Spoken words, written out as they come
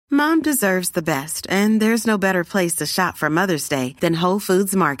Mom deserves the best, and there's no better place to shop for Mother's Day than Whole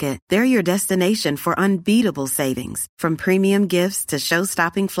Foods Market. They're your destination for unbeatable savings, from premium gifts to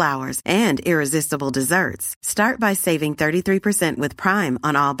show-stopping flowers and irresistible desserts. Start by saving 33% with Prime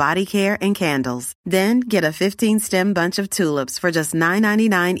on all body care and candles. Then get a 15-stem bunch of tulips for just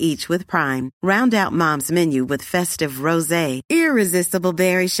 $9.99 each with Prime. Round out Mom's menu with festive rosé, irresistible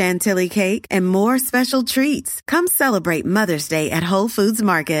berry chantilly cake, and more special treats. Come celebrate Mother's Day at Whole Foods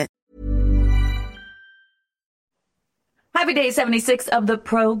Market. Happy day 76 of the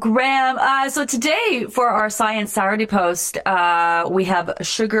program. So today for our Science Saturday post, we have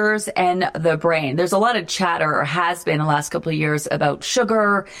sugars and the brain. There's a lot of chatter, or has been the last couple of years, about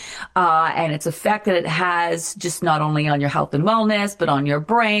sugar, and its effect that it has just not only on your health and wellness, but on your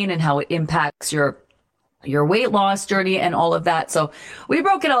brain and how it impacts your weight loss journey and all of that. So we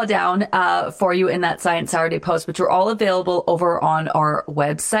broke it all down for you in that Science Saturday post, which are all available over on our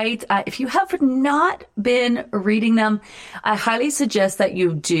website. If you have not been reading them, I highly suggest that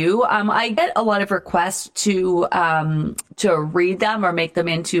you do. I get a lot of requests to read them or make them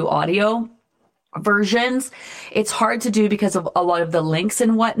into audio versions. It's hard to do because of a lot of the links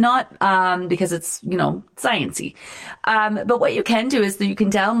and whatnot, because it's, sciencey. But what you can do is that you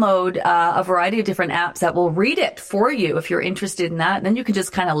can download a variety of different apps that will read it for you if you're interested in that. And then you can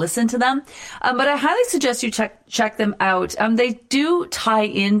just kind of listen to them. But I highly suggest you check them out. They do tie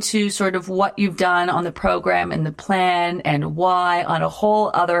into sort of what you've done on the program and the plan and why on a whole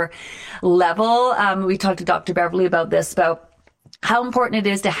other level. We talked to Dr. Beverly about this, about how important it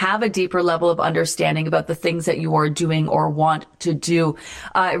is to have a deeper level of understanding about the things that you are doing or want to do.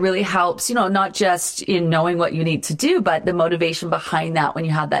 It really helps, not just in knowing what you need to do, but the motivation behind that when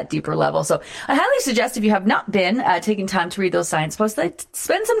you have that deeper level. So I highly suggest, if you have not been taking time to read those science posts, that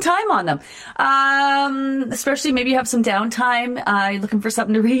spend some time on them. Especially maybe you have some downtime, you're looking for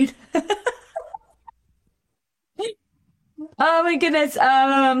something to read. Oh my goodness.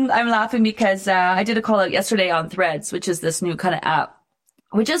 I'm laughing because I did a call out yesterday on Threads, which is this new kind of app,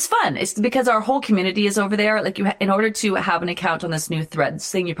 which is fun. It's because our whole community is over there. Like, in order to have an account on this new Threads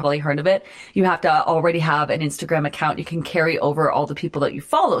thing, you probably heard of it, you have to already have an Instagram account. You can carry over all the people that you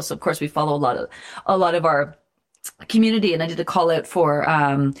follow. So of course we follow a lot of our community, and I did a call out for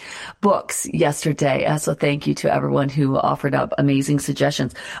books yesterday. So thank you to everyone who offered up amazing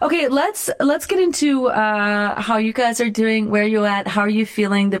suggestions. Okay, let's get into how you guys are doing, where you at, how are you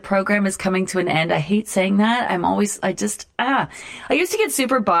feeling? The program is coming to an end. I hate saying that. I used to get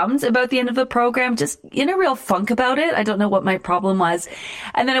super bummed about the end of the program, just in a real funk about it. I don't know what my problem was.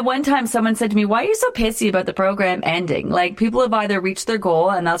 And then at one time someone said to me, "Why are you so pissy about the program ending? Like, people have either reached their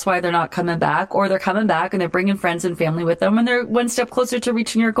goal and that's why they're not coming back, or they're coming back and they're bringing friends and family with them and they're one step closer to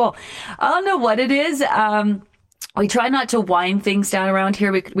reaching your goal." I don't know what it is. We try not to wind things down around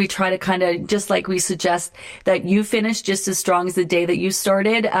here. We try to kind of, just like we suggest that you finish just as strong as the day that you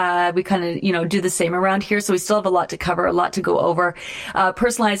started. We kind of, do the same around here. So we still have a lot to cover, a lot to go over.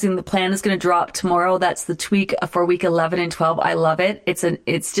 Personalizing the plan is going to drop tomorrow. That's the tweak for week 11 and 12. I love it.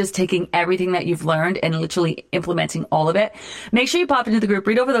 It's just taking everything that you've learned and literally implementing all of it. Make sure you pop into the group,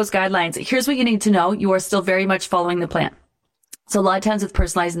 read over those guidelines. Here's what you need to know. You are still very much following the plan. So a lot of times with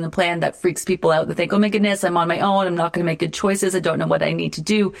personalizing the plan, that freaks people out. They think, "Oh my goodness, I'm on my own. I'm not going to make good choices. I don't know what I need to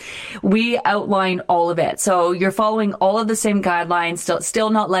do." We outline all of it. So you're following all of the same guidelines, still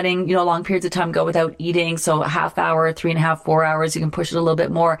not letting, long periods of time go without eating. So a half hour, 3.5, 4 hours, you can push it a little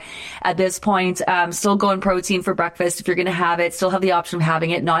bit more at this point. Still going protein for breakfast if you're going to have it. Still have the option of having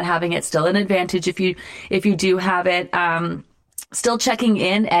it, not having it. Still an advantage if you do have it. Still checking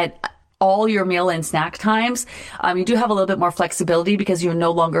in at all your meal and snack times. You do have a little bit more flexibility because you're no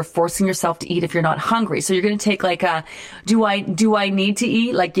longer forcing yourself to eat if you're not hungry. So you're going to take like do I need to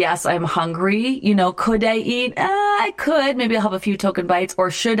eat? Like, yes, I'm hungry. Could I eat? I could. Maybe I'll have a few token bites. Or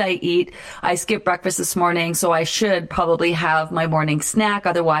should I eat? I skipped breakfast this morning, so I should probably have my morning snack.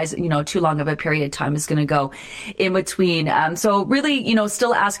 Otherwise, too long of a period of time is going to go in between. So really,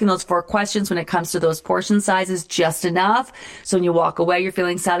 still asking those 4 questions when it comes to those portion sizes, just enough. So when you walk away, you're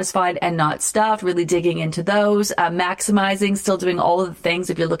feeling satisfied and not stuffed, really digging into those, maximizing, still doing all of the things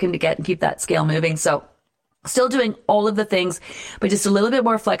if you're looking to get and keep that scale moving. So still doing all of the things, but just a little bit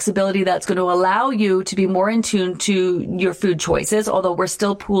more flexibility that's going to allow you to be more in tune to your food choices, although we're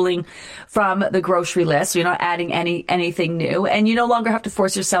still pulling from the grocery list. So you're not adding anything new, and you no longer have to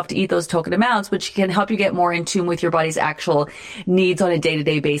force yourself to eat those token amounts, which can help you get more in tune with your body's actual needs on a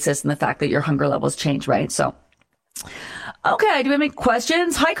day-to-day basis and the fact that your hunger levels change, right? So Okay, do we have any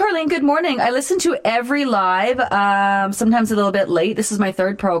questions? Hi, Carlene. Good morning. I listen to every live, sometimes a little bit late. This is my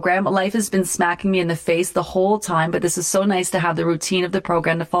third program. Life has been smacking me in the face the whole time, but this is so nice to have the routine of the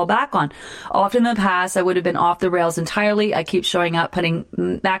program to fall back on. Often in the past, I would have been off the rails entirely. I keep showing up,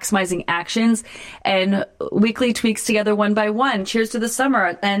 maximizing actions and weekly tweaks together one by one. Cheers to the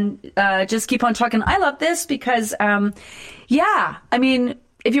summer. And just keep on talking. I love this because, I mean,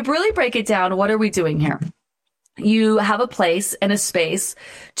 if you really break it down, what are we doing here? You have a place and a space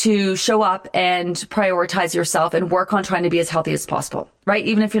to show up and prioritize yourself and work on trying to be as healthy as possible, right?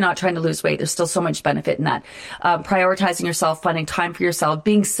 Even if you're not trying to lose weight, there's still so much benefit in that. Prioritizing yourself, finding time for yourself,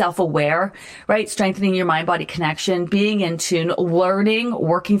 being self-aware, right? Strengthening your mind-body connection, being in tune, learning,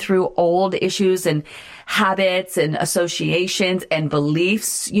 working through old issues and habits and associations and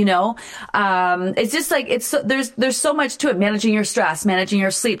beliefs, it's just like, there's so much to it. Managing your stress, managing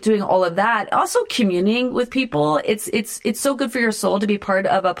your sleep, doing all of that. Also communing with people. It's so good for your soul to be part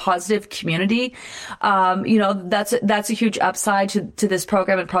of a positive community. That's a huge upside to this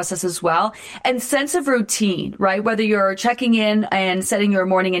program and process as well. And sense of routine, right? Whether you're checking in and setting your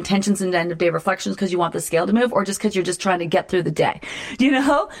morning intentions and end of day reflections because you want the scale to move or just because you're just trying to get through the day,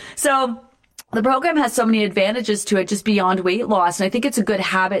 So the program has so many advantages to it just beyond weight loss. And I think it's a good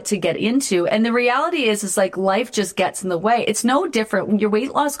habit to get into. And the reality is like life just gets in the way. It's no different. Your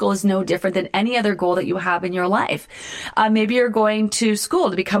weight loss goal is no different than any other goal that you have in your life. Maybe you're going to school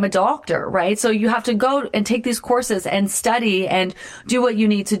to become a doctor, right? So you have to go and take these courses and study and do what you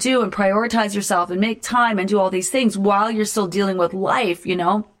need to do and prioritize yourself and make time and do all these things while you're still dealing with life,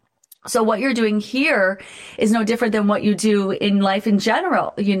 So what you're doing here is no different than what you do in life in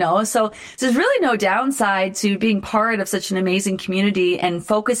general, So there's really no downside to being part of such an amazing community and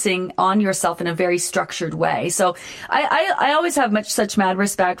focusing on yourself in a very structured way. So I always have such mad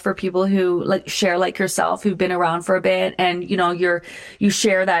respect for people who share like yourself, who've been around for a bit and, you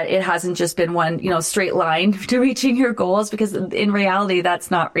share that it hasn't just been one, straight line to reaching your goals because in reality,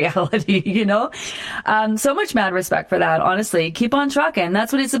 that's not reality, So much mad respect for that. Honestly, keep on trucking.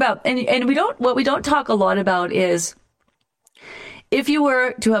 That's what it's about. And what we don't talk a lot about is if you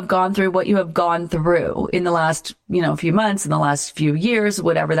were to have gone through what you have gone through in the last, few months, in the last few years,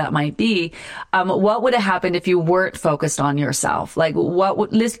 whatever that might be, what would have happened if you weren't focused on yourself? Like what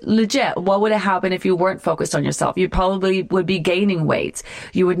would have happened if you weren't focused on yourself? You probably would be gaining weight.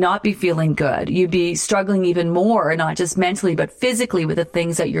 You would not be feeling good. You'd be struggling even more, not just mentally, but physically with the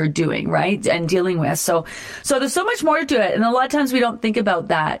things that you're doing, right? And dealing with. So there's so much more to it. And a lot of times we don't think about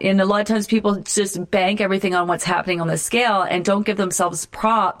that. And a lot of times people just bank everything on what's happening on the scale and don't give themselves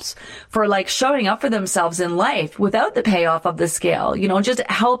props for showing up for themselves in life without the payoff of the scale, just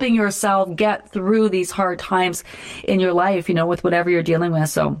helping yourself get through these hard times in your life, with whatever you're dealing with.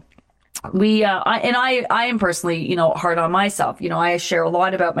 So I am personally, hard on myself. I share a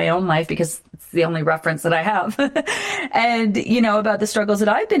lot about my own life because it's the only reference that I have. And, about the struggles that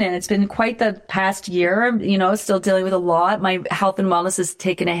I've been in. It's been quite the past year, still dealing with a lot. My health and wellness has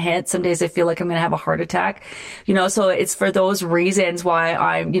taken a hit. Some days I feel like I'm going to have a heart attack, so it's for those reasons why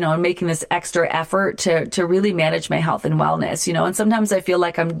I'm, making this extra effort to really manage my health and wellness, and sometimes I feel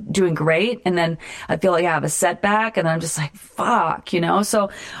like I'm doing great. And then I feel like I have a setback and then I'm just like, fuck, so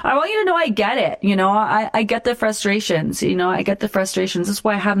I want you to know I get it. I get the frustrations, I get the frustrations. That's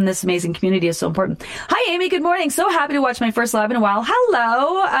why having this amazing community is so important. Hi, Amy. Good morning. So happy to watch my first live in a while.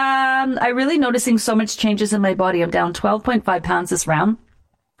 Hello. I'm really noticing so much changes in my body. I'm down 12.5 pounds this round.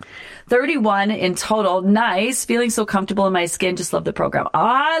 31 in total. Nice. Feeling so comfortable in my skin. Just love the program. Oh,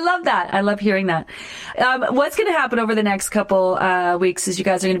 I love that. I love hearing that. What's going to happen over the next couple weeks is you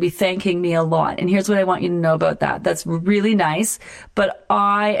guys are going to be thanking me a lot. And here's what I want you to know about that. That's really nice. But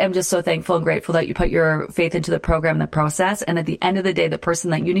I am just so thankful and grateful that you put your faith into the program and the process. And at the end of the day, the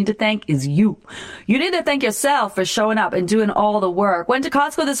person that you need to thank is you. You need to thank yourself for showing up and doing all the work. Went to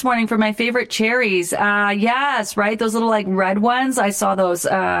Costco this morning for my favorite cherries. Yes, right? Those little red ones. I saw those.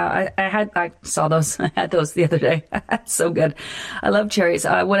 I saw those. I had those the other day. So good. I love cherries.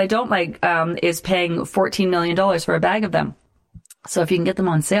 What I don't like, is paying $14 million for a bag of them. So if you can get them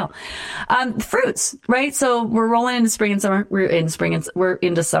on sale. Fruits, right? So we're rolling into spring and summer. We're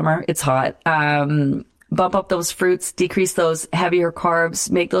into summer. It's hot. Bump up those fruits, decrease those heavier carbs,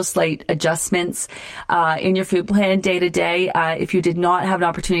 make those slight adjustments, in your food plan day to day. If you did not have an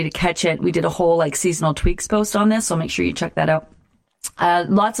opportunity to catch it, we did a whole seasonal tweaks post on this. So make sure you check that out.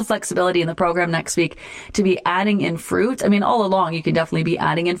 Lots of flexibility in the program next week to be adding in fruit. I mean, all along, you can definitely be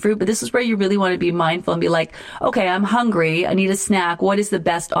adding in fruit, but this is where you really want to be mindful and be like, okay, I'm hungry. I need a snack. What is the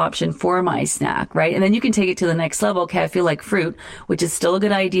best option for my snack, right? And then you can take it to the next level. Okay, I feel like fruit, which is still a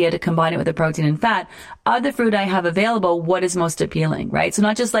good idea to combine it with the protein and fat. Of the fruit I have available, what is most appealing, right? So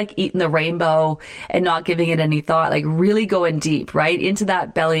not just like eating the rainbow and not giving it any thought, like really going deep, right? Into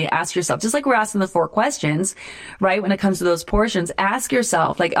that belly, ask yourself, just like we're asking the 4 questions, right? When it comes to those portions, ask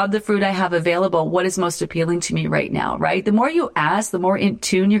yourself, like, of the fruit I have available, what is most appealing to me right now, right? The more you ask, the more in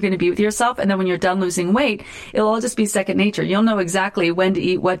tune you're going to be with yourself. And then when you're done losing weight, it'll all just be second nature. You'll know exactly when to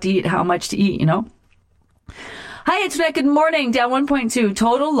eat, what to eat, how much to eat, you know? Hi, Internet. Good morning. Down 1.2.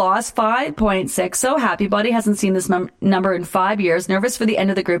 Total loss 5.6. So happy. Body hasn't seen this number in 5 years. Nervous for the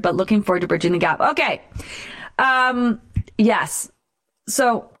end of the group, but looking forward to bridging the gap. Okay. Yes.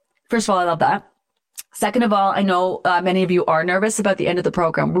 So first of all, I love that. Second of all, I know many of you are nervous about the end of the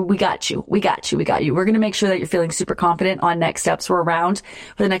program. We got you. We got you. We got you. We're going to make sure that you're feeling super confident on next steps. We're around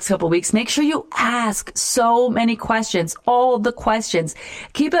for the next couple of weeks. Make sure you ask so many questions, all the questions.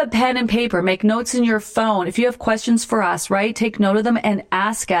 Keep a pen and paper. Make notes in your phone. If you have questions for us, right, take note of them and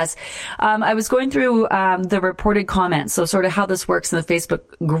ask us. I was going through the reported comments, so sort of how this works in the Facebook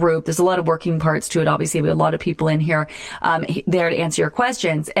group. There's a lot of working parts to it. Obviously, we have a lot of people in here there to answer your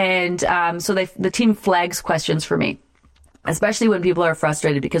questions. And so the team flags questions for me, especially when people are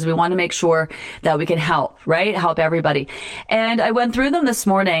frustrated, because we want to make sure that we can help, right? Help everybody. And I went through them this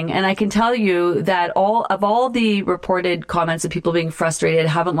morning, and I can tell you that all the reported comments of people being frustrated,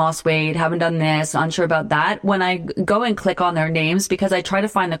 haven't lost weight, haven't done this, unsure about that, when I go and click on their names, because I try to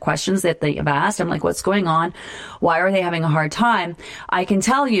find the questions that they have asked, I'm like, what's going on? Why are they having a hard time? I can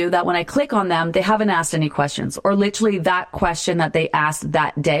tell you that when I click on them, they haven't asked any questions, or literally that question that they asked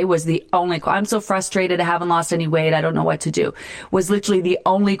that day was the only, I'm so frustrated, I haven't lost any weight, I don't know what to do, was literally the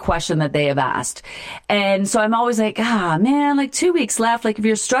only question that they have asked. And so I'm always like, man, like 2 weeks left. Like if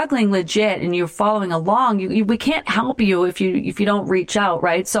you're struggling legit and you're following along, we can't help you if you don't reach out,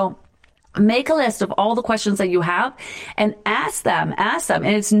 right? So make a list of all the questions that you have and ask them.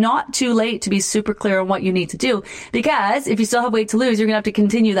 And it's not too late to be super clear on what you need to do, because if you still have weight to lose, you're going to have to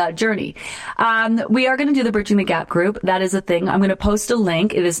continue that journey. We are going to do the Bridging the Gap group. That is a thing. I'm going to post a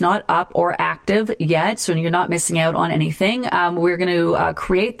link. It is not up or active yet, so you're not missing out on anything. We're going to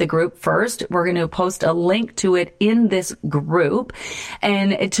create the group first. We're going to post a link to it in this group.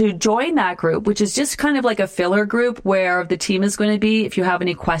 And to join that group, which is just kind of like a filler group where the team is going to be, if you have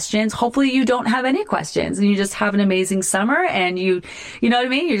any questions, hopefully you don't have any questions and you just have an amazing summer and you know what I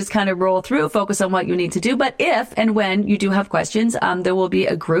mean? You just kind of roll through, focus on what you need to do. But if and when you do have questions, there will be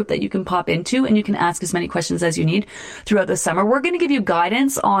a group that you can pop into and you can ask as many questions as you need throughout the summer. We're going to give you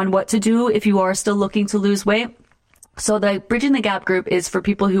guidance on what to do if you are still looking to lose weight. So the Bridging the Gap group is for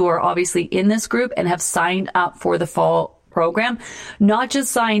people who are obviously in this group and have signed up for the fall program, not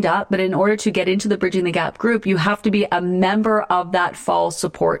just signed up, but in order to get into the Bridging the Gap group, you have to be a member of that fall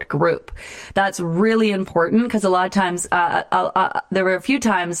support group. That's really important, because a lot of times, there were a few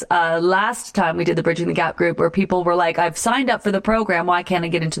times, last time we did the Bridging the Gap group where people were like, I've signed up for the program, why can't I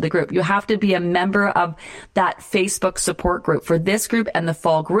get into the group? You have to be a member of that Facebook support group for this group and the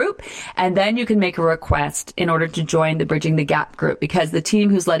fall group, and then you can make a request in order to join the Bridging the Gap group, because the team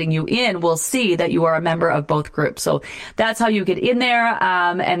who's letting you in will see that you are a member of both groups. So that's how you get in there.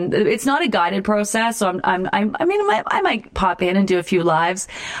 And it's not a guided process. So I might pop in and do a few lives,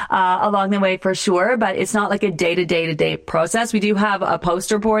 along the way for sure, but it's not like a day-to-day process. We do have a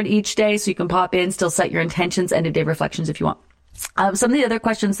poster board each day, so you can pop in, still set your intentions, end-of-day reflections if you want. Some of the other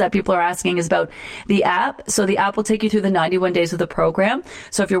questions that people are asking is about the app. So the app will take you through the 91 days of the program.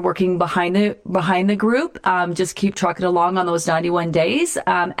 So if you're working behind the group, just keep trucking along on those 91 days.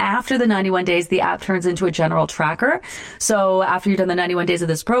 After the 91 days, the app turns into a general tracker. So after you've done the 91 days of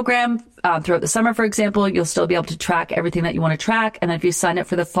this program, throughout the summer, for example, you'll still be able to track everything that you want to track. And then if you sign up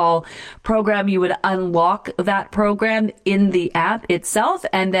for the fall program, you would unlock that program in the app itself.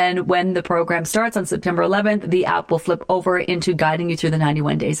 And then when the program starts on September 11th, the app will flip over into guiding you through the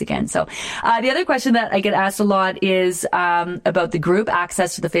 91 days again. So the other question that I get asked a lot is about the group,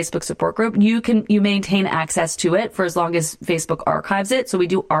 access to the Facebook support group. You maintain access to it for as long as Facebook archives it. So we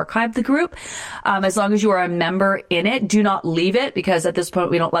do archive the group. As long as you are a member in it, do not leave it, because at this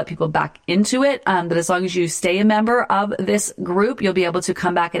point we don't let people back into it. But as long as you stay a member of this group, you'll be able to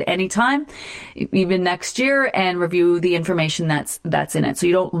come back at any time, even next year, and review the information that's in it. So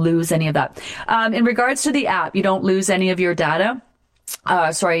you don't lose any of that. In regards to the app, you don't lose any of your data.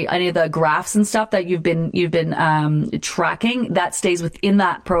 any of the graphs and stuff that you've been tracking, that stays within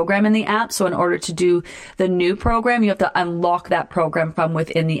that program in the app. So in order to do the new program, you have to unlock that program from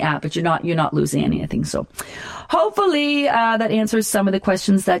within the app, but you're not losing anything. So hopefully, that answers some of the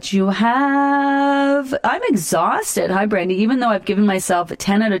questions that you have. I'm exhausted. Hi, Brandy. Even though I've given myself a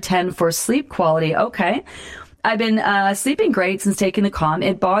 10 out of 10 for sleep quality. Okay. I've been sleeping great since taking the Calm.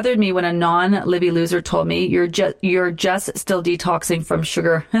 It bothered me when a non-Livy loser told me you're just still detoxing from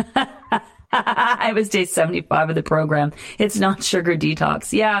sugar. I was day 75 of the program. It's not sugar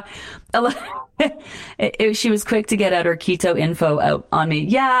detox. Yeah. She was quick to get out her keto info out on me.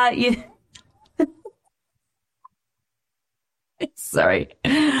 Yeah. Sorry.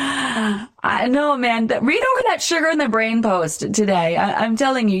 I know, man. Read over that sugar in the brain post today. I'm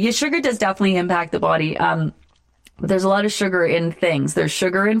telling you, sugar does definitely impact the body. There's a lot of sugar in things. There's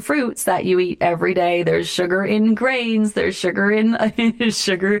sugar in fruits that you eat every day. There's sugar in grains. There's sugar in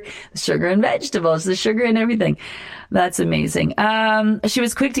sugar in vegetables. There's sugar in everything. That's amazing. She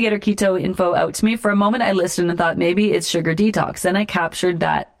was quick to get her keto info out to me. For a moment, I listened and thought maybe it's sugar detox. Then I captured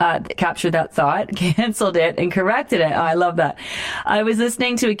that thought, canceled it, and corrected it. Oh, I love that. I was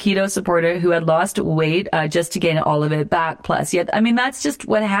listening to a keto supporter who had lost weight just to gain all of it back. Plus, yet, I mean, that's just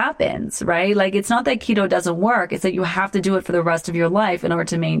what happens, right? Like, it's not that keto doesn't work. It's that you have to do it for the rest of your life in order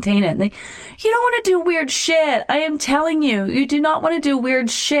to maintain it. You don't want to do weird shit. I am telling you, you do not want to do weird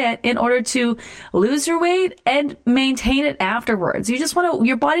shit in order to lose your weight and maintain it afterwards. You just want to,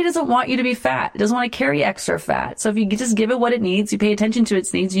 your body doesn't want you to be fat. It doesn't want to carry extra fat. So if you just give it what it needs, you pay attention to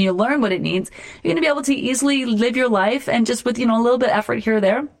its needs, and you learn what it needs, you're going to be able to easily live your life, and just with, a little bit of effort here or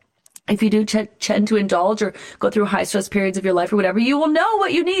there. If you do tend to indulge or go through high stress periods of your life or whatever, you will know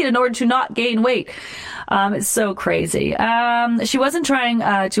what you need in order to not gain weight. It's so crazy. She wasn't trying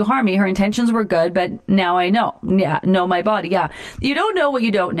to harm me. Her intentions were good, but now I know. Yeah, know my body. Yeah. You don't know what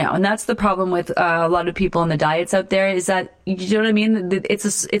you don't know. And that's the problem with a lot of people on the diets out there, is that, you know what I mean?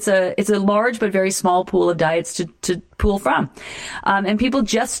 It's a large but very small pool of diets to pull from. And people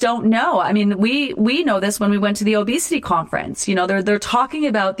just don't know. I mean, we know this when we went to the obesity conference. They're talking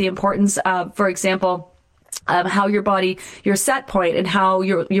about the importance of, for example, how your set point and how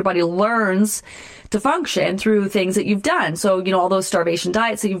your body learns to function through things that you've done. So, all those starvation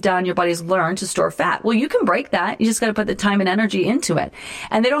diets that you've done, your body's learned to store fat. Well, you can break that. You just got to put the time and energy into it.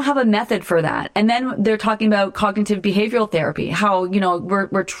 And they don't have a method for that. And then they're talking about cognitive behavioral therapy, how,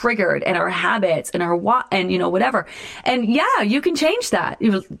 we're triggered, and our habits and our whatever. And yeah, you can change that.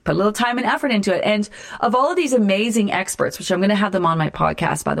 You put a little time and effort into it. And of all of these amazing experts, which I'm going to have them on my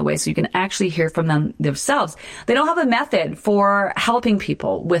podcast, by the way, so you can actually hear from them themselves, they don't have a method for helping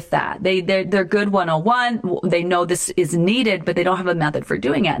people with that. They're good 101. They know this is needed, but they don't have a method for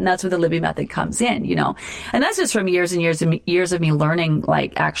doing it. And that's where the Livy method comes in, and that's just from years and years and years of me learning,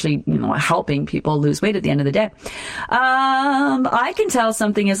 like, actually, helping people lose weight at the end of the day. I can tell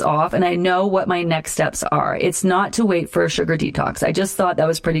something is off, and I know what my next steps are. It's not to wait for a sugar detox. I just thought that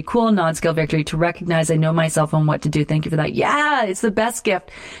was pretty cool. Non-scale victory to recognize I know myself and what to do. Thank you for that. Yeah, it's the best gift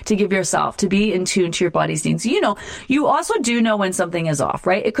to give yourself, to be in tune to your body's needs. You also do know when something is off,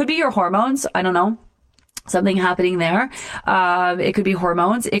 right? It could be your hormones. I don't know. Something happening there. It could be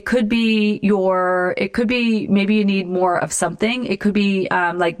hormones. It could be maybe you need more of something. It could be,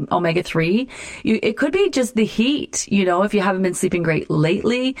 like omega-3. It could be just the heat, if you haven't been sleeping great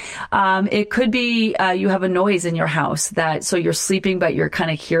lately. It could be, you have a noise in your house so you're sleeping, but you're kind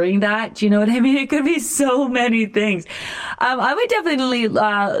of hearing that. Do you know what I mean? It could be so many things. I would definitely,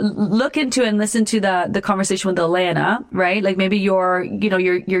 look into and listen to the conversation with Alana, right? Like, maybe you're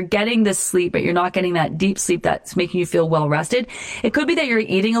getting this sleep, but you're not getting that deep sleep that's making you feel well rested. It could be that you're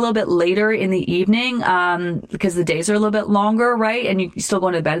eating a little bit later in the evening, because the days are a little bit longer, right? And you're still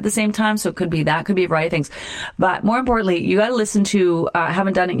going to bed at the same time. So it could be that, could be a variety of things. But more importantly, you got to listen to, I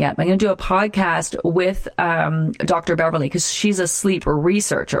haven't done it yet, but I'm going to do a podcast with, Dr. Beverly, because she's a sleep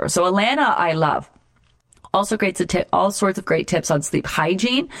researcher. So Alana, I love. Also all sorts of great tips on sleep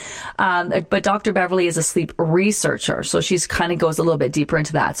hygiene. But Dr. Beverly is a sleep researcher. So she's kind of goes a little bit deeper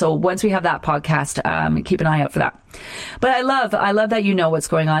into that. So once we have that podcast, keep an eye out for that. But I love that you know what's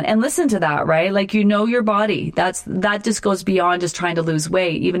going on, and listen to that, right? Like, your body. That just goes beyond just trying to lose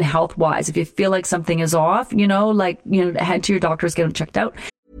weight, even health wise. If you feel like something is off, head to your doctors, get them checked out.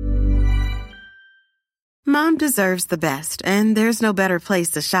 Mom deserves the best, and there's no better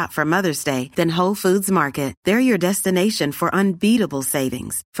place to shop for Mother's Day than Whole Foods Market. They're your destination for unbeatable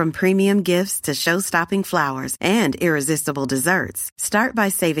savings, from premium gifts to show-stopping flowers and irresistible desserts. Start by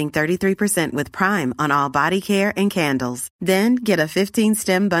saving 33% with Prime on all body care and candles. Then get a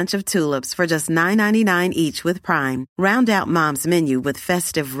 15-stem bunch of tulips for just $9.99 each with Prime. Round out Mom's menu with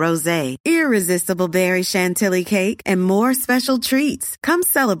festive rosé, irresistible berry chantilly cake, and more special treats. Come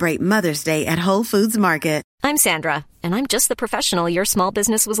celebrate Mother's Day at Whole Foods Market. I'm Sandra, and I'm just the professional your small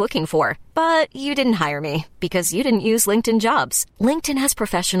business was looking for. But you didn't hire me because you didn't use LinkedIn Jobs. LinkedIn has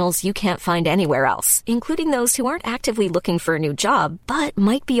professionals you can't find anywhere else, including those who aren't actively looking for a new job, but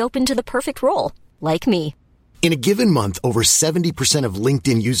might be open to the perfect role, like me. In a given month, over 70% of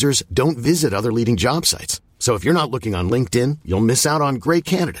LinkedIn users don't visit other leading job sites. So if you're not looking on LinkedIn, you'll miss out on great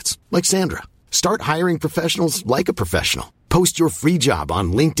candidates like Sandra. Start hiring professionals like a professional. Post your free job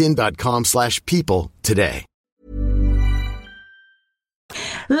on linkedin.com/people today.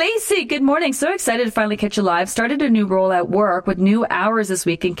 Lacey, good morning. So excited to finally catch you live. Started a new role at work with new hours this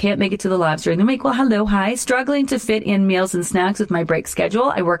week and can't make it to the lives during the week. Well, hello, hi. Struggling to fit in meals and snacks with my break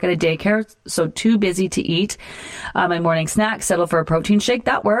schedule. I work at a daycare, so too busy to eat my morning snack. Settle for a protein shake.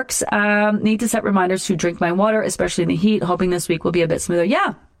 That works. Need to set reminders to drink my water, especially in the heat. Hoping this week will be a bit smoother.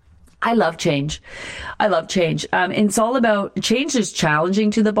 Yeah. I love change. And it's all about change is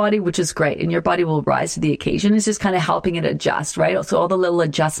challenging to the body, which is great. And your body will rise to the occasion. It's just kind of helping it adjust, right? So all the little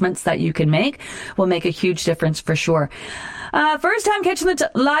adjustments that you can make will make a huge difference for sure. First time catching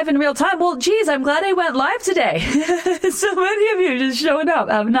live in real time. Well, geez, I'm glad I went live today. So many of you just showing up.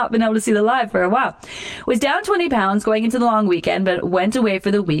 I've not been able to see the live for a while. Was down 20 pounds going into the long weekend, but went away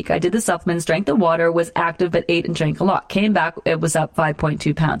for the week. I did the supplements, drank the water, was active, but ate and drank a lot. Came back, it was up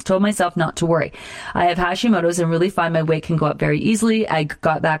 5.2 pounds. Told myself not to worry. I have Hashimoto's and really find my weight can go up very easily. I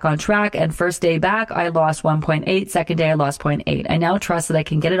got back on track, and first day back, I lost 1.8. Second day, I lost 0.8. I now trust that I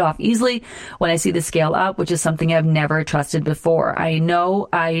can get it off easily when I see the scale up, which is something I've never trusted before. I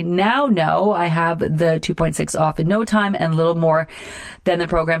now know I have the 2.6 off in no time and a little more than the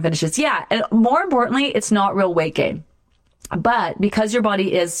program finishes. Yeah. And more importantly, it's not real weight gain. But because your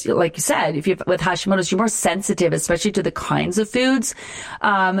body is, like you said, if you with Hashimoto's, you're more sensitive, especially to the kinds of foods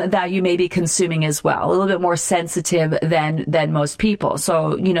that you may be consuming as well. A little bit more sensitive than most people.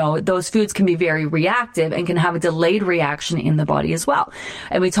 So, those foods can be very reactive and can have a delayed reaction in the body as well.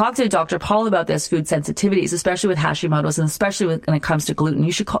 And we talked to Dr. Paul about this, food sensitivities, especially with Hashimoto's and especially when it comes to gluten.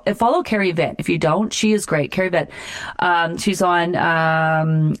 You should follow Carrie Vint. If you don't, she is great. Carrie Vint. She's on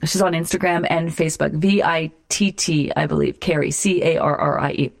Instagram and Facebook. VITT, I believe. Carrie,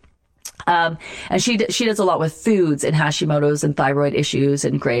 Carrie. And she does a lot with foods and Hashimoto's and thyroid issues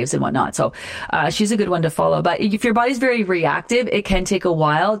and Graves and whatnot. So, she's a good one to follow. But if your body's very reactive, it can take a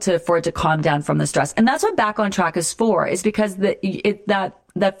while for it to calm down from the stress. And that's what Back on Track is for, is because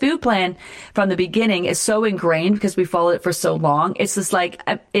that food plan from the beginning is so ingrained because we followed it for so long. It's this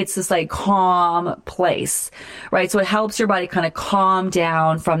calm place, right? So it helps your body kind of calm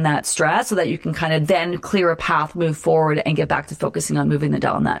down from that stress so that you can kind of then clear a path, move forward, and get back to focusing on moving the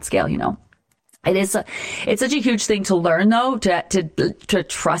dial on that scale, It's such a huge thing to learn, though, to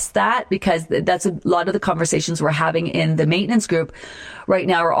trust that, because that's a lot of the conversations we're having in the maintenance group right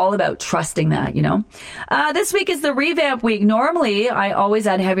now are all about trusting that, This week is the revamp week. Normally, I always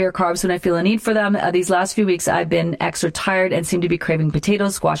add heavier carbs when I feel a need for them. These last few weeks, I've been extra tired and seem to be craving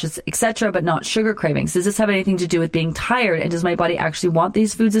potatoes, squashes, etc., but not sugar cravings. Does this have anything to do with being tired? And does my body actually want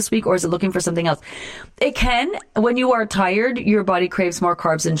these foods this week, or is it looking for something else? It can. When you are tired, your body craves more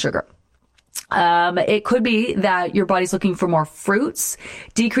carbs and sugar. It could be that your body's looking for more fruits,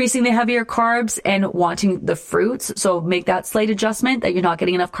 decreasing the heavier carbs and wanting the fruits. So make that slight adjustment that you're not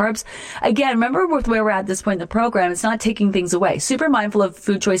getting enough carbs. Again, remember with where we're at this point in the program, it's not taking things away. Super mindful of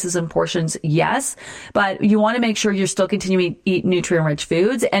food choices and portions, yes, but you want to make sure you're still continuing to eat nutrient-rich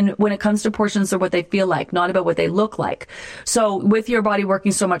foods. And when it comes to portions, they're what they feel like, not about what they look like. So with your body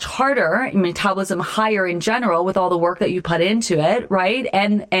working so much harder, metabolism higher in general with all the work that you put into it, right?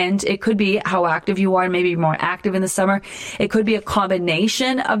 And it could be how active you are, maybe more active in the summer. It could be a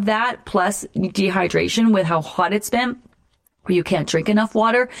combination of that plus dehydration with how hot it's been, where you can't drink enough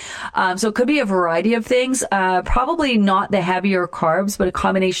water. So it could be a variety of things. Probably not the heavier carbs, but a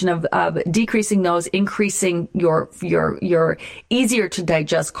combination of decreasing those, increasing your easier to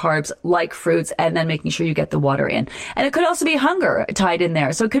digest carbs like fruits, and then making sure you get the water in. And it could also be hunger tied in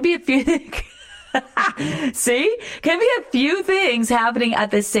there. So it could be a few See? Can be a few things happening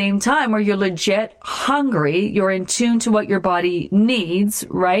at the same time where you're legit hungry, you're in tune to what your body needs,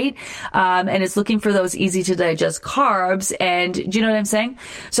 right? And it's looking for those easy to digest carbs. And do you know what I'm saying?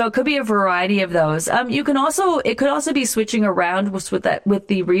 So it could be a variety of those. It could also be switching around with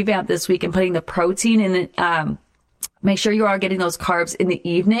the revamp this week and putting the protein in it. Make sure you are getting those carbs in the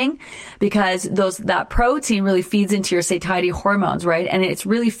evening, because that protein really feeds into your satiety hormones, right? And it's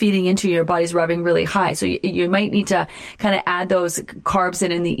really feeding into your body's revving really high. So you might need to kind of add those carbs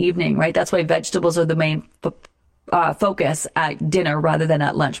in the evening, right? That's why vegetables are the main focus at dinner rather than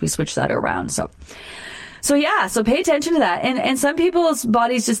at lunch. We switch that around. So pay attention to that. And some people's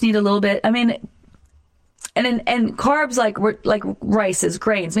bodies just need a little bit, and carbs like rices,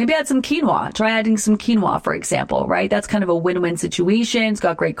 grains. Maybe add some quinoa. Try adding some quinoa, for example, right? That's kind of a win-win situation. It's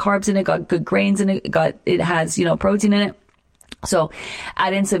got great carbs in it, got good grains in it, it has, protein in it. So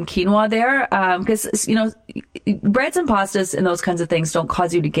add in some quinoa there, because, breads and pastas and those kinds of things don't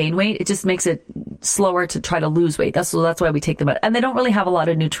cause you to gain weight. It just makes it slower to try to lose weight. That's why we take them out. And they don't really have a lot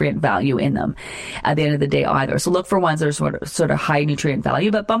of nutrient value in them at the end of the day either. So look for ones that are sort of high nutrient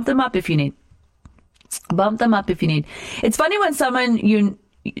value, but bump them up if you need. It's funny when someone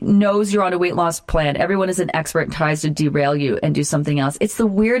knows you're on a weight loss plan. Everyone is an expert and tries to derail you and do something else. It's the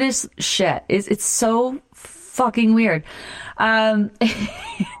weirdest shit. It's so fucking weird.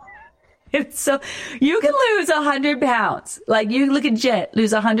 It's so, you can lose 100 pounds. Like, you look at Jet,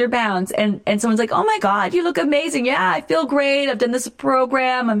 lose 100 pounds, and someone's like, oh my God, you look amazing. Yeah, I feel great. I've done this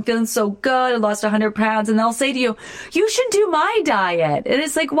program. I'm feeling so good. I lost 100 pounds. And they'll say to you, you should do my diet. And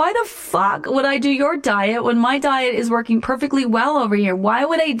it's like, why the fuck would I do your diet when my diet is working perfectly well over here? Why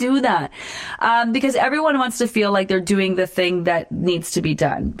would I do that? Because everyone wants to feel like they're doing the thing that needs to be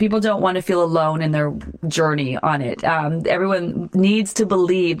done. People don't want to feel alone in their journey on it. Everyone needs to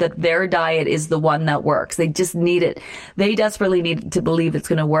believe that their diet is the one that works. They just need it. They desperately need to believe it's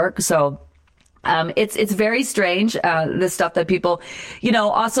going to work. So it's very strange, the stuff that people,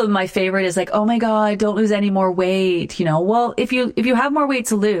 also my favorite is like, oh my God, don't lose any more weight. Well, if you have more weight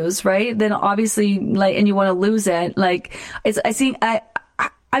to lose, right, then obviously, and you want to lose it,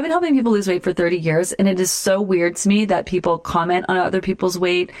 I've been helping people lose weight for 30 years, and it is so weird to me that people comment on other people's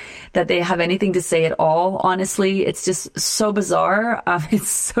weight, that they have anything to say at all. Honestly, it's just so bizarre. It's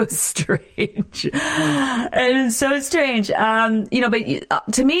so strange. It's so strange.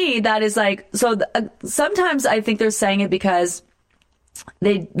 But to me, that is like, sometimes I think they're saying it because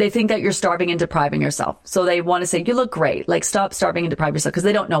they think that you're starving and depriving yourself. So they want to say, you look great. Like, stop starving and deprive yourself, because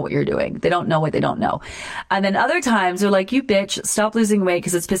they don't know what you're doing. They don't know what they don't know. And then other times they're like, you bitch, stop losing weight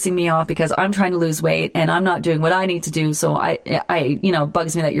because it's pissing me off because I'm trying to lose weight and I'm not doing what I need to do. So I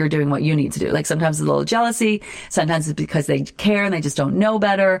bugs me that you're doing what you need to do. Like, sometimes it's a little jealousy. Sometimes it's because they care and they just don't know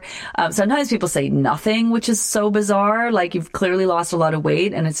better. Sometimes people say nothing, which is so bizarre. Like, you've clearly lost a lot of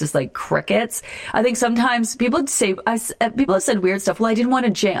weight and it's just like crickets. I think sometimes people have said weird stuff. Well, I didn't want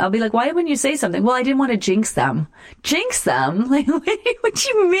to jinx. I'll be like, why wouldn't you say something? Well, I didn't want to jinx them. Jinx them? Like, what do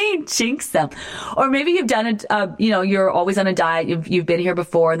you mean jinx them? Or maybe you've done it, you're always on a diet. You've been here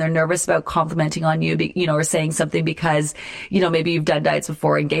before and they're nervous about complimenting on you, or saying something because, maybe you've done diets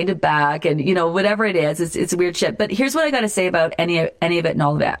before and gained it back and, whatever it is, it's weird shit. But here's what I got to say about any of it and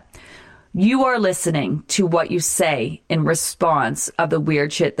all of that. You are listening to what you say in response of the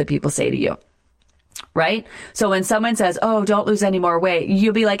weird shit that people say to you. Right? So when someone says, oh, don't lose any more weight,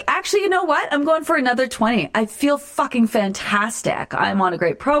 you'll be like, actually, you know what? I'm going for another 20. I feel fucking fantastic. I'm on a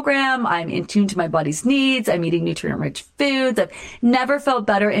great program. I'm in tune to my body's needs. I'm eating nutrient-rich foods. I've never felt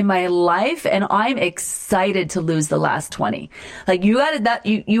better in my life. And I'm excited to lose the last 20. Like, you have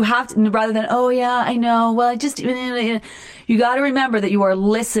to, rather than, oh yeah, I know. Well, you got to remember that you are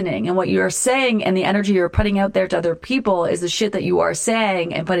listening, and what you are saying and the energy you're putting out there to other people is the shit that you are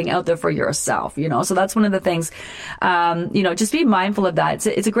saying and putting out there for yourself, So that's one of the things, just be mindful of that.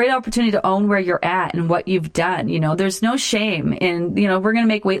 It's a great opportunity to own where you're at and what you've done. There's no shame in, we're going to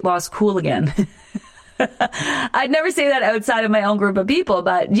make weight loss cool again. I'd never say that outside of my own group of people,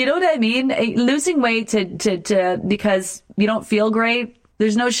 but you know what I mean? Losing weight to because you don't feel great.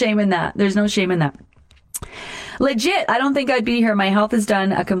 There's no shame in that. There's no shame in that. Legit, I don't think I'd be here. My health has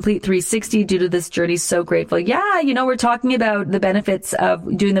done a complete 360 due to this journey. So grateful. Yeah, we're talking about the benefits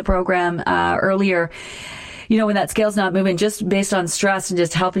of doing the program earlier. when that scale's not moving, just based on stress and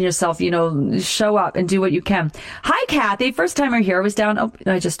just helping yourself, show up and do what you can. Hi, Kathy. First timer here. I was down. Oh,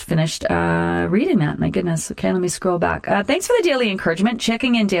 I just finished reading that. My goodness. Okay, let me scroll back. Thanks for the daily encouragement.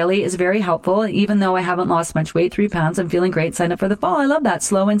 Checking in daily is very helpful. Even though I haven't lost much weight, 3 pounds, I'm feeling great. Sign up for the fall. I love that.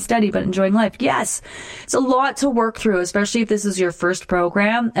 Slow and steady, but enjoying life. Yes. It's a lot to work through, especially if this is your first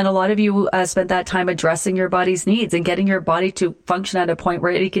program. And a lot of you spent that time addressing your body's needs and getting your body to function at a point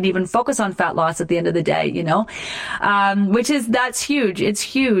where it can even focus on fat loss at the end of the day, that's huge. It's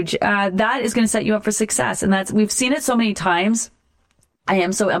huge. That is going to set you up for success. And we've seen it so many times. I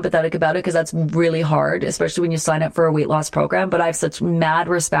am so empathetic about it because that's really hard, especially when you sign up for a weight loss program. But I have such mad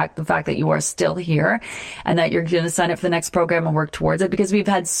respect for the fact that you are still here and that you're going to sign up for the next program and work towards it, because we've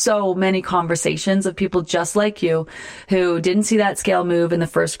had so many conversations of people just like you who didn't see that scale move in the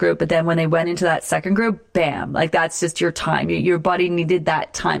first group. But then when they went into that second group, bam, like that's just your time. Your body needed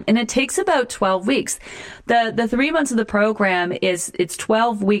that time. And it takes about 12 weeks. The 3 months of the program it's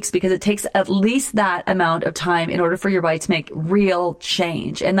 12 weeks because it takes at least that amount of time in order for your body to make real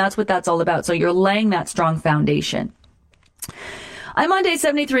change. And that's what that's all about. So you're laying that strong foundation. I'm on day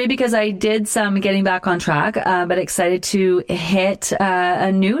 73 because I did some getting back on track, but excited to hit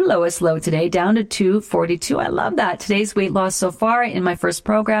a new lowest low today, down to 242. I love that. Today's weight loss so far in my first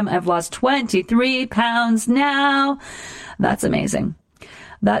program, I've lost 23 pounds now. That's amazing.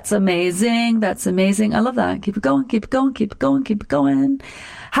 That's amazing. That's amazing. I love that. Keep it going. Keep it going. Keep it going. Keep it going.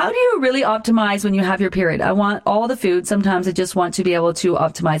 How do you really optimize when you have your period? I want all the food. Sometimes I just want to be able to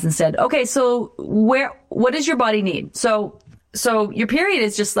optimize instead. Okay. So what does your body need? So your period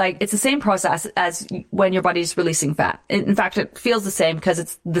is just like, it's the same process as when your body is releasing fat. In fact, it feels the same because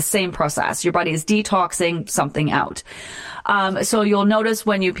it's the same process. Your body is detoxing something out. So you'll notice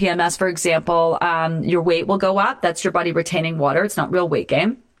when you PMS, for example, your weight will go up. That's your body retaining water. It's not real weight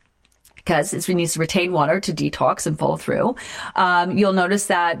gain, because it needs to retain water to detox and follow through. You'll notice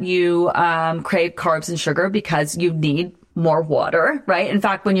that you crave carbs and sugar because you need more water, right? In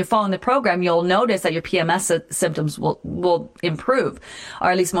fact, when you follow in the program, you'll notice that your PMS symptoms will improve,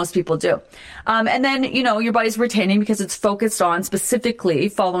 or at least most people do. And then, your body's retaining because it's focused on specifically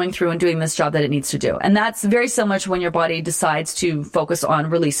following through and doing this job that it needs to do. And that's very similar to when your body decides to focus on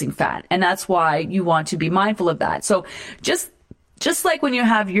releasing fat. And that's why you want to be mindful of that. So just like when you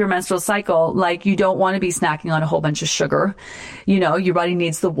have your menstrual cycle, like you don't want to be snacking on a whole bunch of sugar. Your body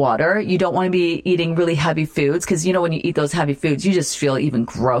needs the water. You don't want to be eating really heavy foods because, when you eat those heavy foods, you just feel even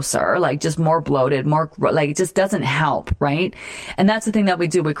grosser, like just more bloated, it just doesn't help, right? And that's the thing that we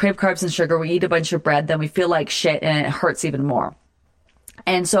do. We crave carbs and sugar. We eat a bunch of bread, then we feel like shit and it hurts even more.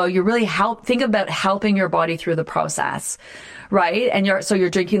 And so you really think about helping your body through the process, right? And you're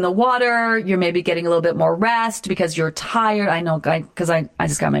drinking the water, you're maybe getting a little bit more rest because you're tired. I know, because I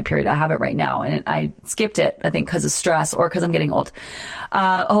just got my period. I have it right now and I skipped it, I think, because of stress or because I'm getting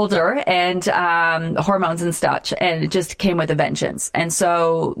older and hormones and such. And it just came with a vengeance. And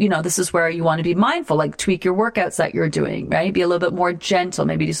so, this is where you want to be mindful, like tweak your workouts that you're doing, right? Be a little bit more gentle,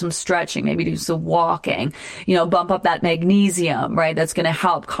 maybe do some stretching, maybe do some walking, bump up that magnesium, right? That's going to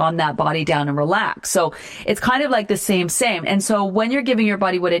help calm that body down and relax. So it's kind of like the same. And so when you're giving your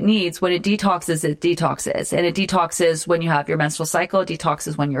body what it needs, when it detoxes, it detoxes. And it detoxes when you have your menstrual cycle. It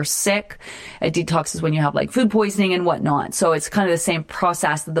detoxes when you're sick. It detoxes when you have like food poisoning and whatnot. So it's kind of the same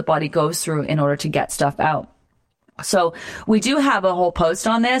process that the body goes through in order to get stuff out. So we do have a whole post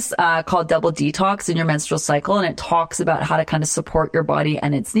on this called Double Detox in Your Menstrual Cycle, and it talks about how to kind of support your body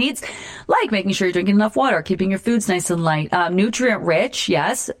and its needs, like making sure you're drinking enough water, keeping your foods nice and light, nutrient rich,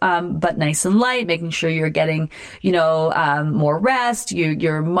 yes, but nice and light, making sure you're getting, more rest,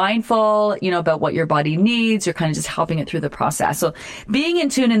 you're mindful, about what your body needs, you're kind of just helping it through the process. So being in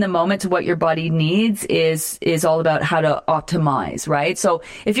tune in the moment to what your body needs is all about how to optimize, right? So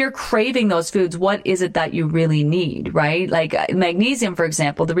if you're craving those foods, what is it that you really need? Right? Like magnesium, for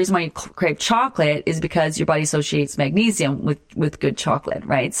example, the reason why you crave chocolate is because your body associates magnesium with good chocolate,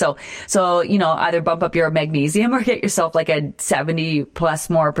 right? So, either bump up your magnesium or get yourself like a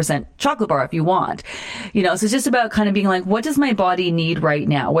 70+% chocolate bar if you want, so it's just about kind of being like, what does my body need right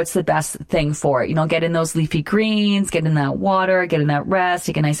now? What's the best thing for it? Get in those leafy greens, get in that water, get in that rest,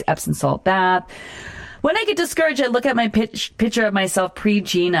 take a nice Epsom salt bath. When I get discouraged, I look at my picture of myself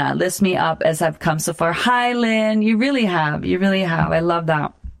pre-Gina. Lifts me up as I've come so far. Hi, Lynn. You really have. You really have. I love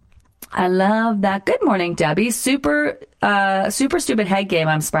that. I love that. Good morning, Debbie. Super stupid head game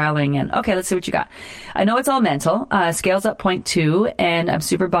I'm spiraling in. Okay, let's see what you got. I know it's all mental. Scales up 0.2, and I'm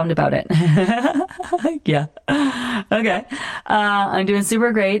super bummed about it. Yeah. Okay. I'm doing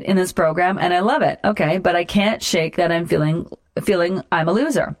super great in this program, and I love it. Okay, but I can't shake that I'm feeling feeling I'm a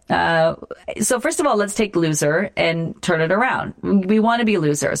loser. So first of all, let's take loser and turn it around. We want to be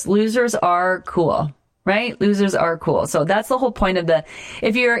losers. Losers are cool. Right? Losers are cool. So that's the whole point of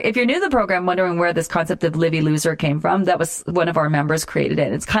if you're new to the program, wondering where this concept of Livy loser came from, that was one of our members created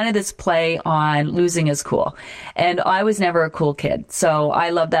it. It's kind of this play on losing is cool. And I was never a cool kid. So I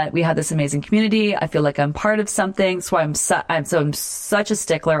love that we have this amazing community. I feel like I'm part of something. So I'm such a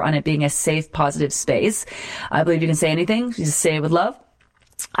stickler on it being a safe, positive space. I believe you can say anything. You just say it with love.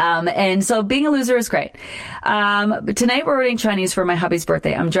 And so being a loser is great. But tonight we're eating Chinese for my hubby's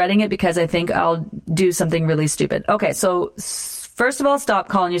birthday. I'm dreading it because I think I'll do something really stupid. Okay. So first of all, stop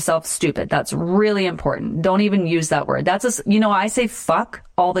calling yourself stupid. That's really important. Don't even use that word. I say fuck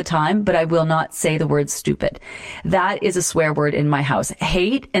all the time, but I will not say the word stupid. That is a swear word in my house.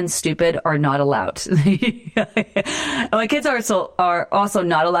 Hate and stupid are not allowed. My kids are also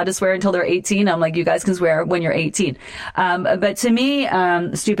not allowed to swear until they're 18. I'm like, you guys can swear when you're 18. But to me,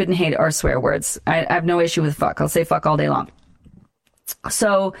 stupid and hate are swear words. I have no issue with fuck. I'll say fuck all day long.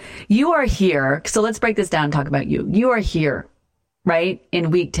 So you are here. So let's break this down and talk about you. You are here. Right?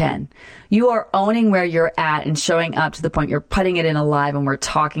 In week 10, you are owning where you're at and showing up to the point you're putting it in alive, and we're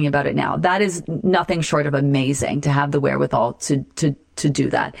talking about it now. That is nothing short of amazing to have the wherewithal to do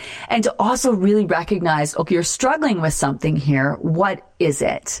that. And to also really recognize, okay, you're struggling with something here. What is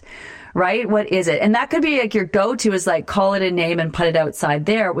it? Right? What is it? And that could be like your go-to is like call it a name and put it outside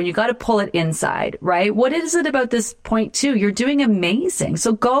there when you got to pull it inside, right? What is it about this point too? You're doing amazing.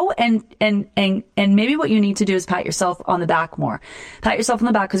 So go and maybe what you need to do is pat yourself on the back more. Pat yourself on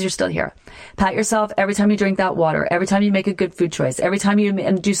the back because you're still here. Pat yourself every time you drink that water, every time you make a good food choice, every time you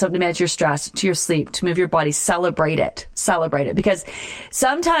do something to manage your stress, to your sleep, to move your body, celebrate it. Celebrate it. Because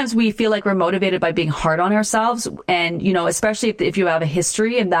sometimes we feel like we're motivated by being hard on ourselves. And, especially if you have a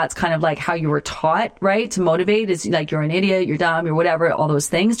history and that's kind of like how you were taught, right? To motivate is like, you're an idiot, you're dumb, you're whatever, all those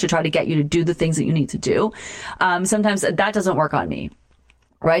things to try to get you to do the things that you need to do. Sometimes that doesn't work on me.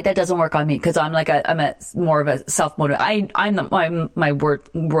 Right? That doesn't work on me because I'm more of a self-motivated. I'm my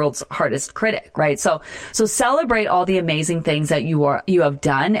world's hardest critic, right? So celebrate all the amazing things that you have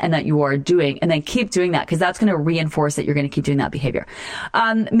done and that you are doing, and then keep doing that because that's going to reinforce that you're going to keep doing that behavior.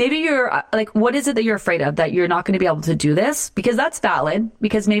 Maybe you're like, what is it that you're afraid of, that you're not going to be able to do this? Because that's valid,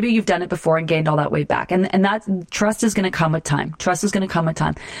 because maybe you've done it before and gained all that weight back. And that trust is going to come with time. Trust is going to come with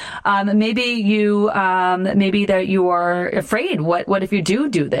time. Maybe that you are afraid. What if you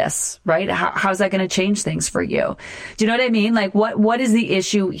do this, right? How's that going to change things for you? Do you know what I mean? Like what is the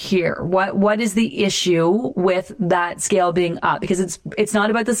issue here? What is the issue with that scale being up? Because it's not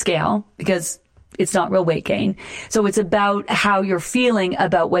about the scale, because it's not real weight gain. So it's about how you're feeling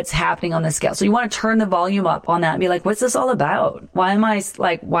about what's happening on the scale. So you want to turn the volume up on that and be like, what's this all about? Why am I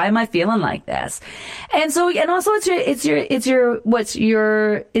feeling like this? And also it's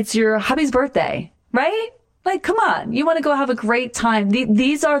your hubby's birthday, right? Like, come on, you want to go have a great time.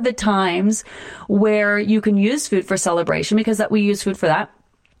 These are the times where you can use food for celebration, because we use food for that,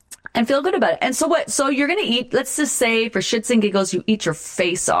 and feel good about it. And so what? So you're going to eat, let's just say for shits and giggles, you eat your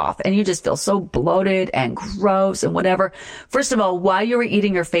face off and you just feel so bloated and gross and whatever. First of all, while you were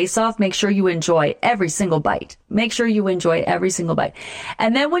eating your face off, make sure you enjoy every single bite. Make sure you enjoy every single bite.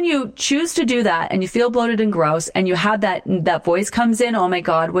 And then when you choose to do that and you feel bloated and gross and you have that voice comes in, oh my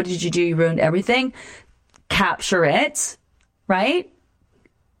God, what did you do? You ruined everything. Capture it, right?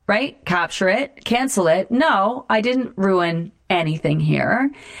 Capture it, cancel it. No, I didn't ruin anything here,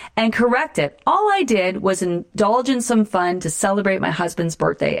 and correct it. All I did was indulge in some fun to celebrate my husband's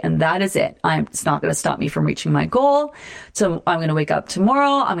birthday, and that is it. It's not going to stop me from reaching my goal. So I'm going to wake up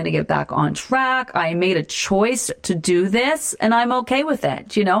tomorrow. I'm going to get back on track. I made a choice to do this, and I'm okay with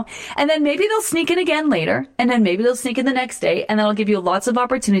it, And then maybe they'll sneak in again later, and then maybe they'll sneak in the next day, and that'll give you lots of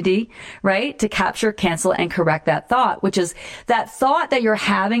opportunity, right, to capture, cancel, and correct that thought, which is that thought that you're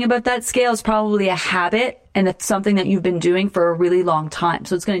having about that scale is probably a habit. And it's something that you've been doing for a really long time.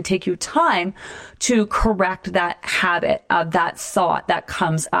 So it's going to take you time to correct that habit of that thought that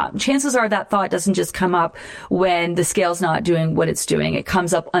comes up. Chances are that thought doesn't just come up when the scale's not doing what it's doing. It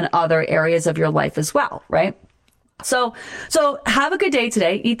comes up on other areas of your life as well, right? So have a good day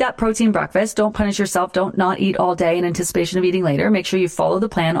today. Eat that protein breakfast. Don't punish yourself. Don't not eat all day in anticipation of eating later. Make sure you follow the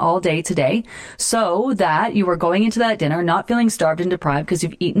plan all day today so that you are going into that dinner not feeling starved and deprived because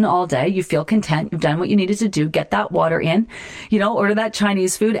you've eaten all day. You feel content. You've done what you needed to do. Get that water in, order that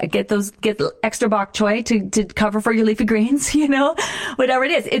Chinese food, get the extra bok choy to cover for your leafy greens, whatever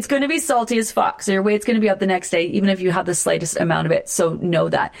it is. It's going to be salty as fuck. So your weight's going to be up the next day, even if you have the slightest amount of it. So know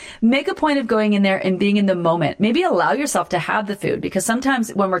that. Make a point of going in there and being in the moment. Maybe allow yourself to have the food, because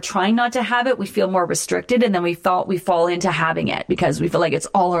sometimes when we're trying not to have it, we feel more restricted, and then we fall into having it because we feel like it's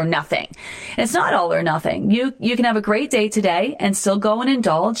all or nothing. And it's not all or nothing. You can have a great day today and still go and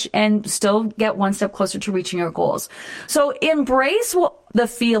indulge and still get one step closer to reaching your goals. So embrace the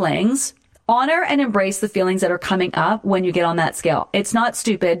feelings. Honor and embrace the feelings that are coming up when you get on that scale. It's not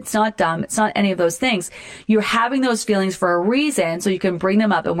stupid. It's not dumb. It's not any of those things. You're having those feelings for a reason, so you can bring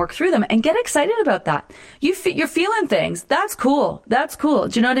them up and work through them and get excited about that. You're feeling things. That's cool. That's cool.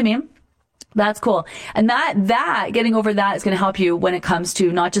 Do you know what I mean? That's cool. And that getting over that is going to help you when it comes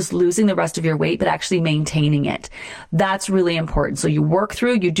to not just losing the rest of your weight, but actually maintaining it. That's really important. So you work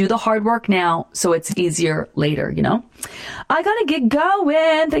through, you do the hard work now, so it's easier later, you know? I got to get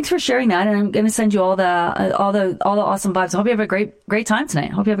going. Thanks for sharing that. And I'm going to send you all the awesome vibes. I hope you have a great time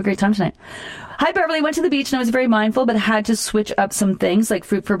tonight. Hi, Beverly. Went to the beach and I was very mindful, but had to switch up some things like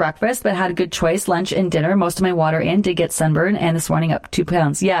fruit for breakfast, but had a good choice, lunch and dinner. Most of my water in, did get sunburn, and this morning up 2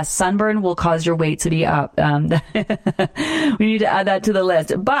 pounds. Yes, sunburn will cause your weight to be up. We need to add that to the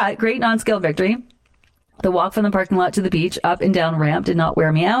list. But great non-scale victory. The walk from the parking lot to the beach, up and down ramp, did not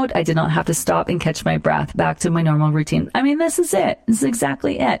wear me out. I did not have to stop and catch my breath. Back to my normal routine. I mean, this is it. This is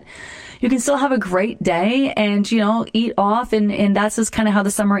exactly it. You can still have a great day and, you know, eat off. And that's just kind of how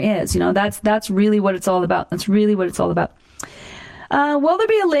the summer is. You know, that's really what it's all about. That's really what it's all about. Will there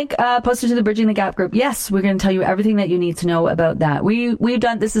be a link posted to the Bridging the Gap group? Yes, we're going to tell you everything that you need to know about that. We've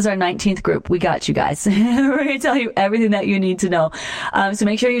done, this is our 19th group. We got you guys. We're going to tell you everything that you need to know. So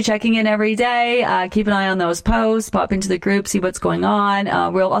make sure you're checking in every day. Keep an eye on those posts. Pop into the group, see what's going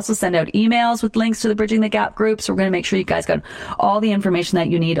on. We'll also send out emails with links to the Bridging the Gap group. So we're going to make sure you guys got all the information that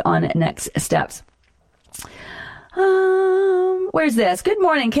you need on next steps. Where's this? Good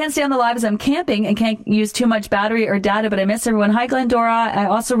morning. Can't stay on the live as I'm camping and can't use too much battery or data, but I miss everyone. Hi, Glendora. I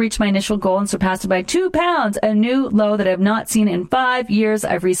also reached my initial goal and surpassed it by 2 pounds, a new low that I have not seen in 5 years.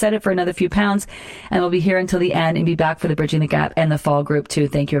 I've reset it for another few pounds and will be here until the end and be back for the Bridging the Gap and the fall group too.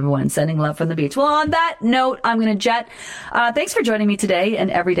 Thank you, everyone. Sending love from the beach. Well, on that note, I'm going to jet. Thanks for joining me today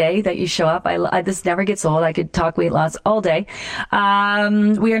and every day that you show up. This never gets old. I could talk weight loss all day.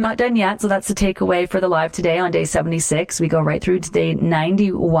 We are not done yet. So that's the takeaway for the live today on day 76. We go right through to day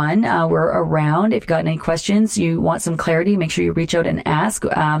 91. We're around. If you've got any questions, you want some clarity, make sure you reach out and ask.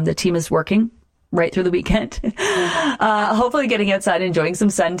 The team is working right through the weekend. Hopefully getting outside, enjoying some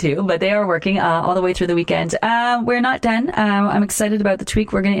sun too, but they are working all the way through the weekend. We're not done. I'm excited about the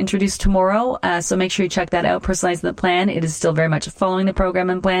tweak we're going to introduce tomorrow. So make sure you check that out. Personalizing the plan. It is still very much following the program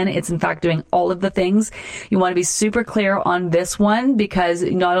and plan. It's in fact doing all of the things. You want to be super clear on this one, because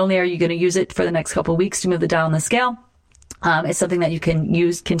not only are you going to use it for the next couple of weeks to move the dial on the scale, it's something that you can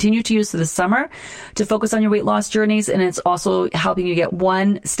continue to use through the summer to focus on your weight loss journeys. And it's also helping you get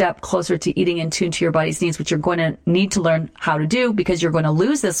one step closer to eating in tune to your body's needs, which you're going to need to learn how to do because you're going to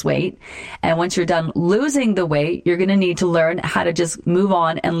lose this weight. And once you're done losing the weight, you're going to need to learn how to just move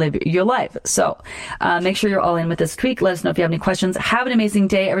on and live your life. So, make sure you're all in with this tweak. Let us know if you have any questions. Have an amazing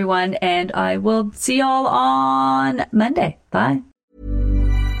day, everyone. And I will see y'all on Monday. Bye.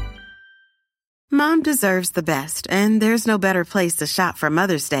 Mom deserves the best, and there's no better place to shop for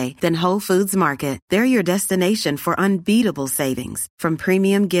Mother's Day than Whole Foods Market. They're your destination for unbeatable savings, from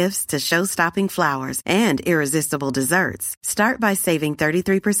premium gifts to show-stopping flowers and irresistible desserts. Start by saving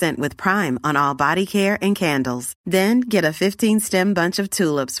 33% with Prime on all body care and candles. Then get a 15-stem bunch of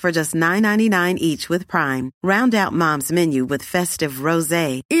tulips for just $9.99 each with Prime. Round out Mom's menu with festive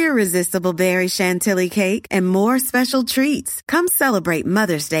rosé, irresistible berry chantilly cake, and more special treats. Come celebrate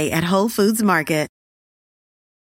Mother's Day at Whole Foods Market.